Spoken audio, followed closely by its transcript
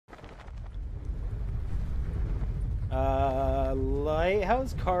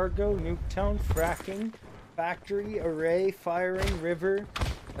Lighthouse, cargo, Nuketown, fracking, factory, array, firing, river,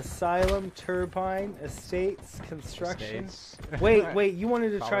 asylum, turbine, estates, construction. Wait, you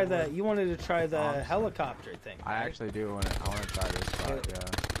wanted to try the helicopter thing, right? I actually do want to. I want to try this part. Yeah.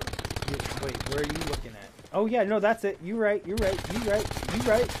 Wait, where are you looking at? Oh yeah, no, that's it. You're right. I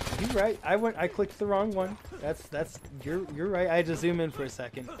clicked the wrong one. You're right. I had to zoom in for a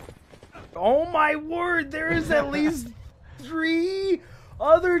second. Oh my word, there is at least 3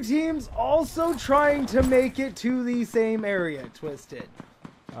 other teams also trying to make it to the same area, Twisted.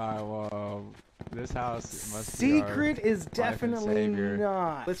 Alright, well, this house must Secret be is definitely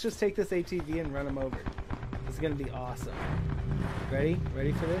not. Let's just take this ATV and run them over. This is gonna be awesome. Ready?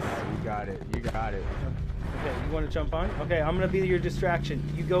 Ready for this? You got it. You got it. Okay, you want to jump on? Okay, I'm gonna be your distraction.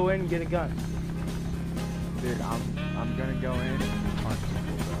 You go in and get a gun. Dude, I'm gonna go in and punch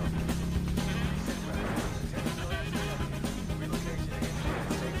people, bro.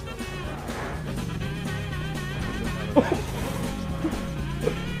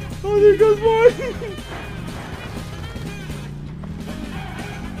 Oh, there goes one!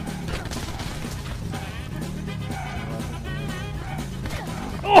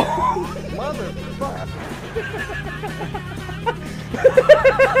 Oh! Motherfucker!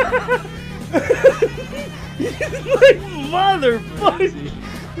 He's like, motherfucker!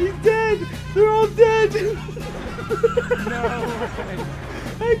 He's dead! They're all dead! No way!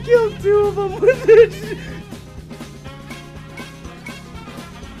 I killed 2 of them with it!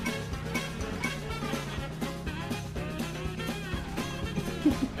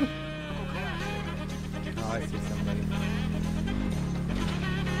 Oh, I see somebody.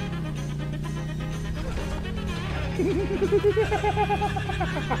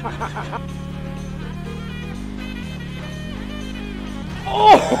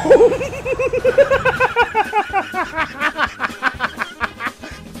 Oh!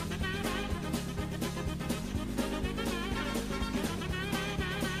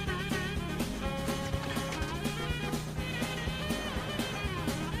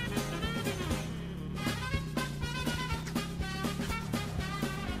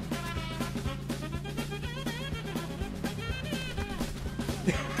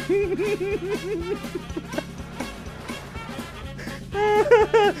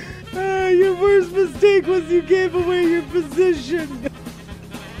 Your worst mistake was you gave away your position.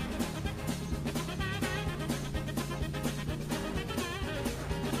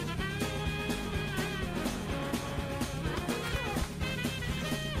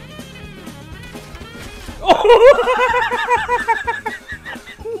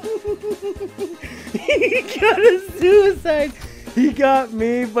 He got a suicide. He got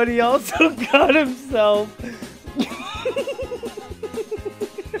me, but he also got himself.